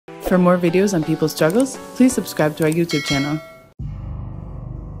For more videos on people's struggles, please subscribe to our YouTube channel.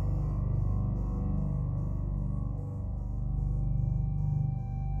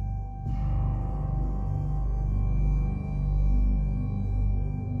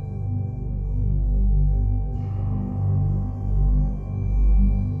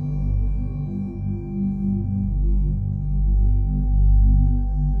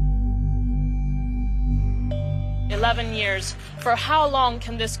 Years. For how long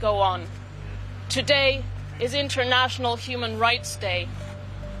can this go on? Today is International Human Rights Day.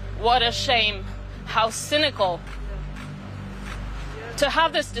 What a shame, how cynical to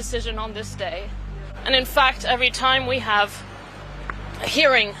have this decision on this day. And in fact, every time we have a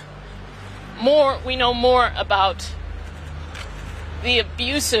hearing, we know more about the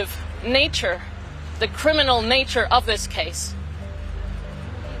abusive nature, the criminal nature of this case.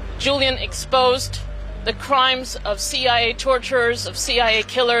 Julian exposed the crimes of CIA torturers, of CIA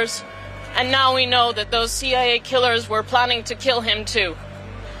killers, and now we know that those CIA killers were planning to kill him too.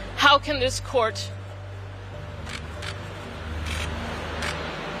 How can these courts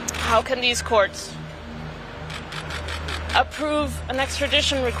approve an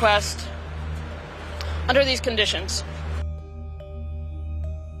extradition request under these conditions?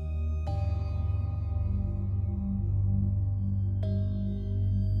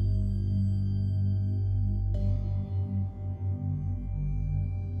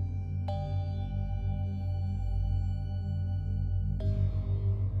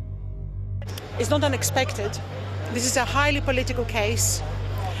 It's not unexpected. This is a highly political case,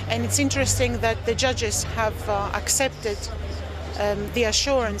 and it's interesting that the judges have accepted the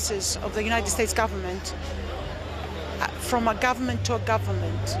assurances of the United States government from a government to a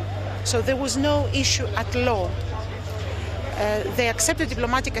government. So there was no issue at law. They accepted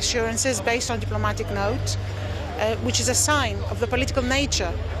diplomatic assurances based on diplomatic note, which is a sign of the political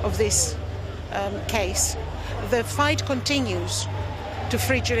nature of this case. The fight continues to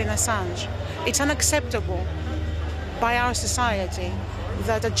free Julian Assange. It's unacceptable by our society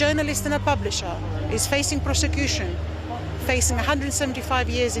that a journalist and a publisher is facing prosecution, facing 175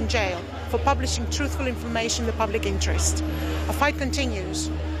 years in jail for publishing truthful information in the public interest. A fight continues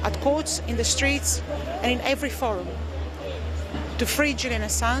at courts, in the streets, and in every forum to free Julian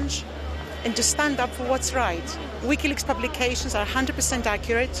Assange and to stand up for what's right. Wikileaks publications are 100%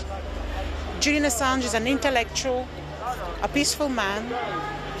 accurate. Julian Assange is an intellectual, a peaceful man,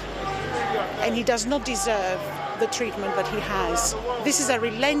 and he does not deserve the treatment that he has. This is a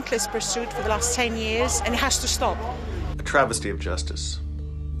relentless pursuit for the last 10 years, and it has to stop. A travesty of justice.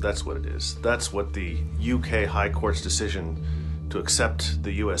 That's what it is. That's what the UK High Court's decision to accept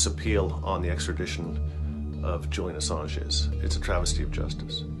the US appeal on the extradition of Julian Assange is. It's a travesty of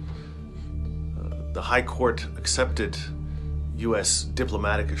justice. The High Court accepted US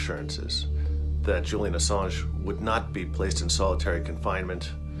diplomatic assurances that Julian Assange would not be placed in solitary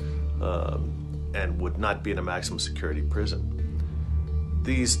confinement and would not be in a maximum security prison.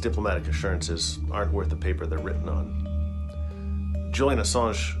 These diplomatic assurances aren't worth the paper they're written on. Julian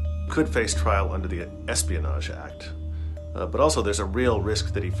Assange could face trial under the Espionage Act, but also there's a real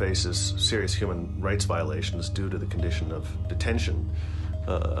risk that he faces serious human rights violations due to the condition of detention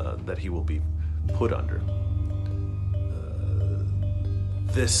that he will be put under.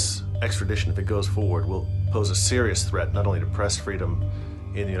 This extradition, if it goes forward, will pose a serious threat not only to press freedom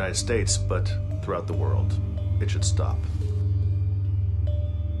in the United States, but throughout the world. It should stop.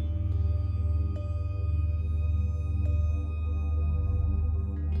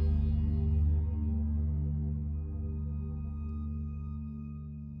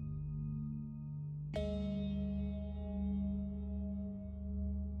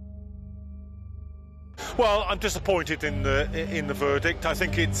 Well, I'm disappointed in the verdict. I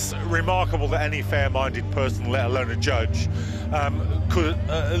think it's remarkable that any fair-minded person, let alone a judge, could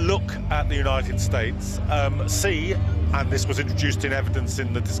look at the United States, see, and this was introduced in evidence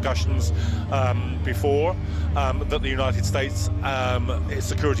in the discussions before, that the United States its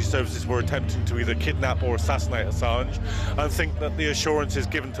security services were attempting to either kidnap or assassinate Assange, and think that the assurances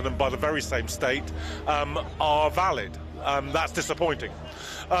given to them by the very same state are valid. That's disappointing.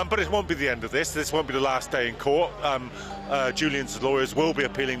 But it won't be the end of this. This won't be the last day in court. Julian's lawyers will be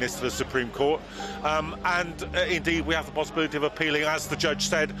appealing this to the Supreme Court. And indeed, we have the possibility of appealing, as the judge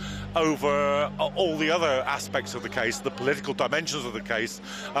said, over all the other aspects of the case, the political dimensions of the case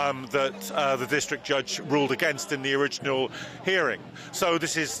that the district judge ruled against in the original hearing. So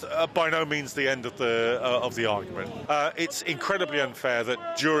this is by no means the end of the argument. It's incredibly unfair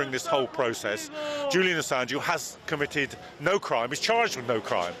that during this whole process, Julian Assange, who has committed no crime, is charged with no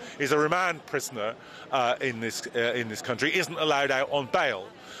crime, is a remand prisoner in this country, isn't allowed out on bail.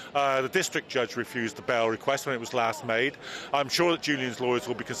 The district judge refused the bail request when it was last made. I'm sure that Julian's lawyers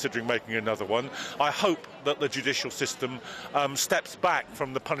will be considering making another one. I hope that the judicial system steps back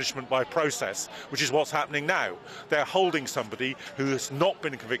from the punishment by process, which is what's happening now. They're holding somebody who has not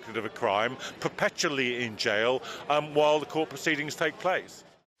been convicted of a crime perpetually in jail while the court proceedings take place.